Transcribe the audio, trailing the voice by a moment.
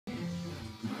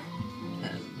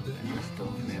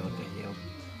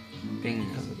Being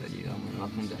another video, and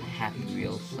welcome to Happy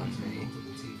Weels Sunday.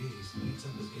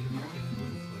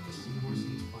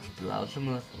 Blow out some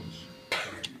levels.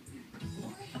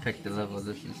 I picked the level.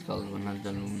 This is called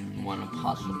 101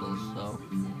 Impossible, so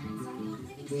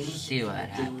see what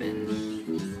happens.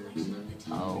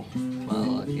 Oh,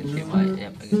 well, I can see why.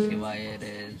 Yep, I can see why it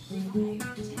is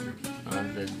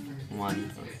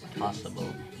 101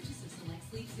 Impossible.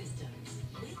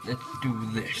 Let's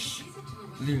do this.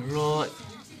 Leroy.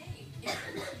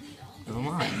 Never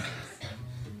mind.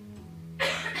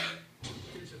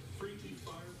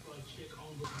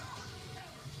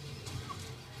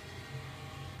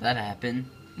 That happened.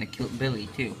 And it killed Billy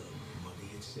too.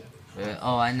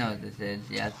 Oh, I know what this is.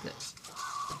 Yeah.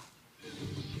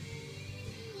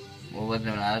 Well,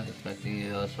 wasn't what I was expecting.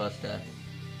 You were supposed to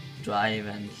drive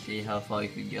and see how far you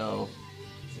could go.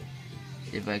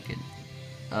 See if I could.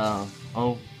 Oh.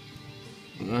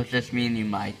 It was just me and you,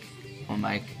 Mike. Oh,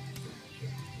 Mike.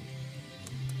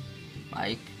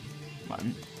 Mike.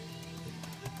 One.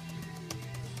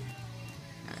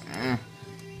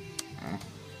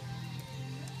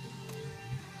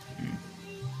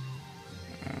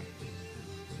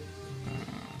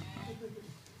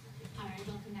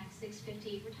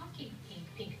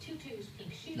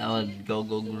 That was Go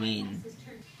Go Green.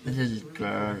 This is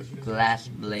Glass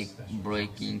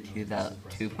Breaking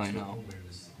 2.0.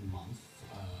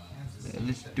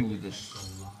 Let's do this.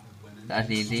 That's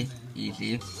easy.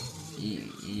 Easy.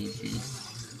 Easy.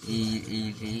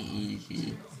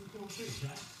 Easy.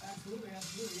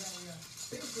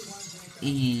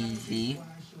 Easy.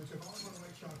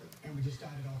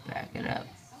 Back it up.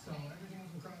 So everything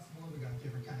else across the board, we got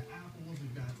different kind of apples,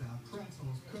 we've got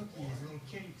pretzels, cookies, little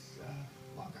cakes,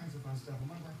 all kinds of fun stuff. And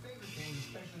one of our favorite things,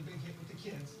 especially a big hit with the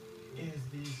kids, is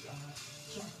these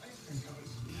chocolate ice cream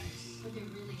cones. Nice. But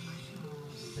they're really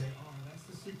marshmallows. They are. That's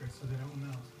the secret, so they don't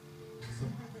melt. So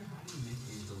how do you make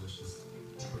these delicious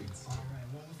treats? All right.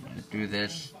 Well, let's do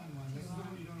this. Fun one. This is the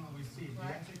one you don't always see. You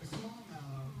gotta take a small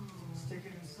mallow, stick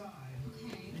it inside.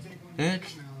 Okay. You take one of the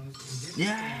marshmallows.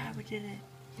 Yeah, we did it.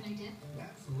 Can I dip?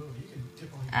 Absolutely. You can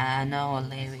dip all your No,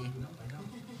 Larry.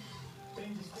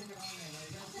 then just stick it on there. Now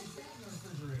you gotta sit that in the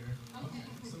refrigerator. Okay.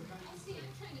 So kind I see,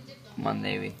 I'm trying to dip the Come on,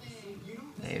 Larry. you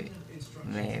don't Larry.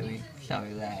 instructions. Larry.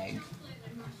 Sorry, lag.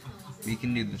 We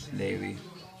can do this, Larry.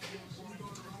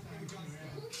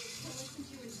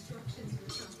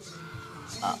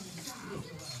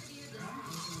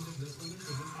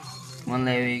 Come on,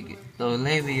 Larry. So,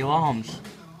 Larry, your arms.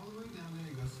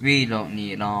 We don't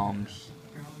need arms.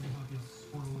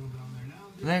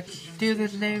 Let's do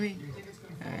this, Larry.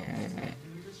 Hey.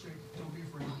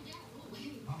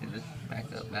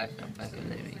 Back up.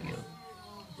 There we go.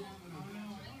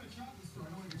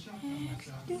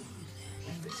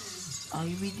 Oh,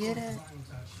 we did it.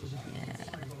 Yeah.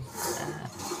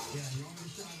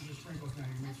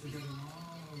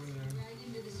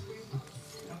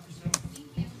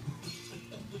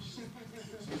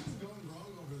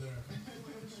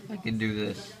 I can do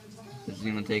this. This is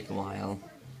gonna take a while.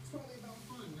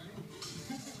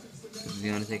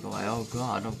 Oh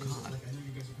god.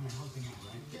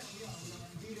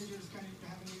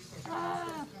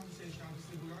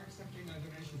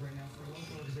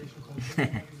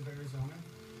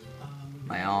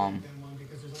 My arm.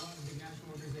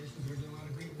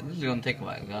 This is gonna take a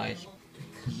while, guys.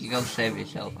 You gotta save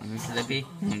yourself. I'm gonna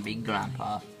be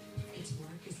Grandpa.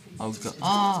 Oh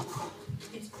god.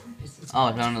 Oh,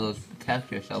 it's one of those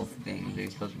test yourself things. You're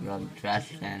supposed to grab the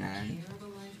trash can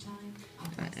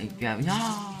and grab.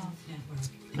 No!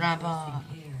 Grandpa!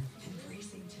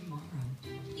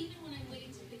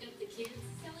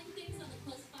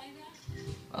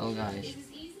 Well, guys,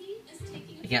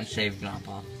 I can't save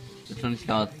Grandpa. This one's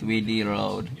called 3D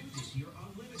Road.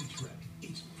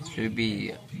 Should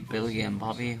be Billy and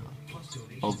Bobby.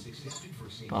 Oh,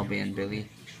 Bobby and Billy.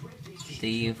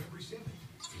 Steve.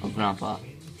 Oh, Grandpa.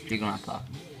 Grandpa.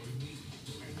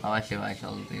 Oh, I should write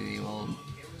all the 3D Road.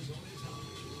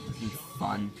 This is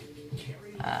fun.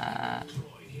 That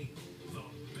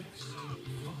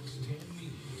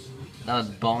was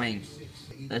Boeing.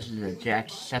 This is a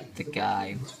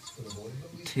Jacksepticeye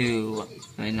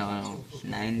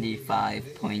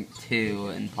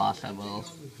 95.2 Impossible.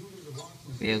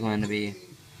 We are going to be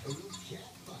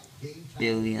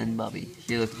Billy and Bobby.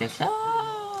 She looks just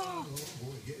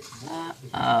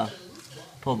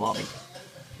poor Bobby.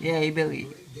 Yay, Billy.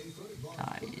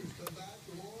 Died.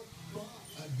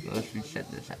 Let's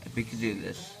reset this. If we could do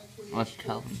this, let's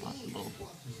tell Impossible.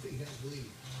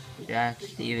 Jack,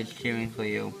 Steve is cheering for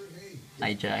you.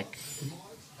 Hi, Jack.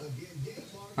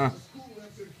 Huh.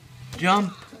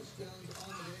 Jump!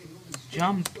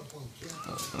 Jump!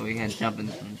 Oh. So we can jump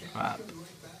into some crap.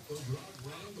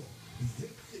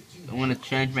 I'm gonna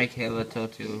change my character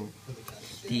to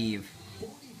Steve.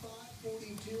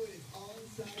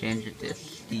 Change it to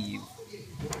Steve.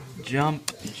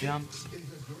 Jump, jump.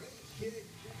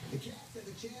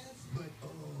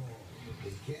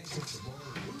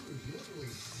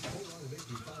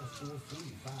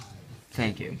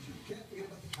 Thank you.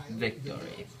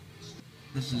 Victory.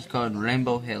 This is called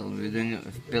Rainbow Hill. We're doing it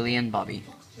with Billy and Bobby.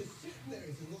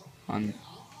 On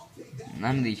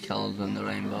none of these colors on the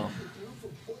rainbow.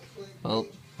 Well,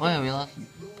 oh yeah,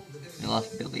 we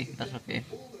lost Billy. That's okay.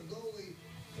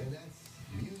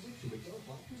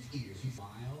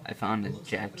 I found a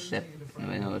Jacksep.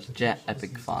 No, it's Jet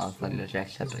Epic file, like the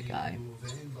Jacksepticeye guy.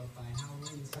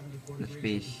 This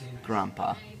beast,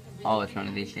 Grandpa. Oh, it's one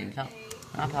of these things. Oh,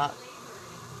 Grandpa.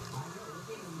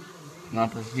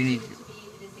 Grandpa, you need.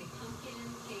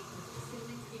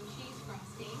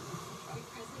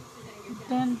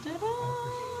 Dun, dun, dun.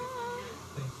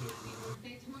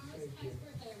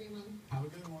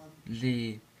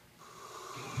 The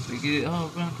we do.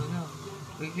 Oh, Grandpa, no.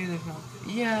 We do this now.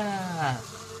 Yeah.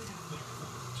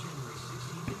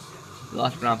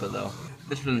 Lost Grandpa though.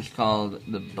 This one's called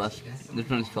the bus. This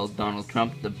one's called Donald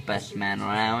Trump, the best man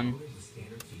around.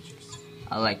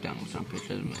 I like Donald Trump. He's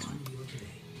a man.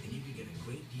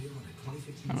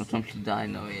 Donald Trump should die.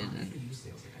 No, he isn't.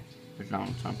 There's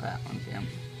Donald Trump at on him.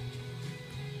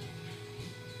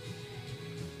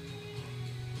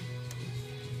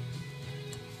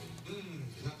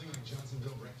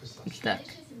 I'm stuck.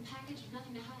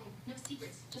 No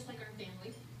secrets, just like our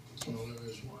family. Well, there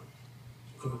is one.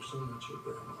 Folks, I'm not your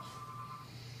grandma.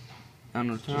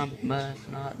 Donald Trump must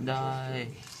not die.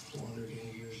 400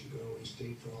 years ago, he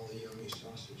stayed for all the yummy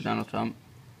sausage. Donald Trump.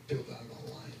 Built out of a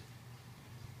lion.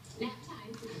 Nap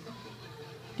time.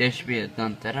 There should be a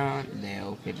dun dun dun. There,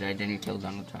 okay, I didn't kill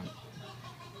Donald Trump.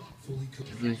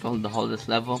 This is called the hardest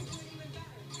level.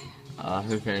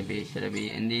 Who should I be? Should I be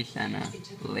Indy, Santa,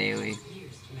 Larry?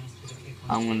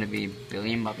 I'm gonna be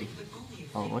Billy and Bobby.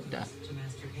 Oh, what the?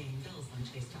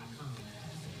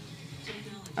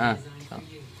 So.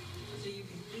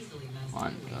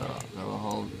 One, go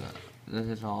hold. This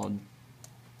is hold.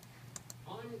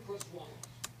 I'm Chris Wallace.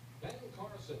 Ben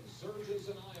Carson surges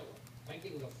in Iowa,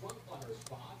 taking the front runner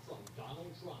spot from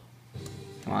Donald Trump.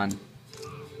 Come on.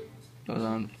 Go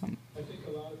Donald Trump. I think a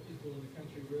lot of people in the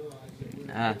country realize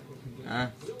that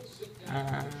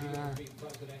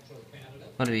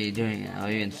What are we doing? Are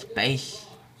we in space?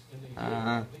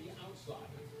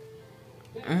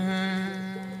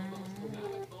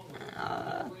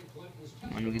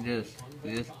 When we can do this, do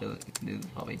this,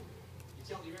 Bobby. You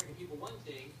tell the American people one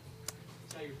thing, you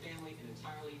tell your family an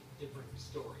entirely different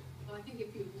story. Well, I think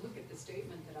if you look at the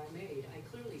statement that I made, I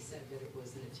clearly said that it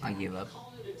was an attack. I give up.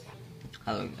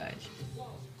 Hello guys.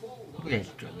 Hope you guys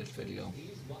enjoyed this video.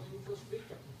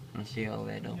 I'll see you all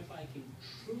later.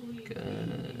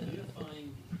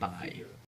 Goodbye.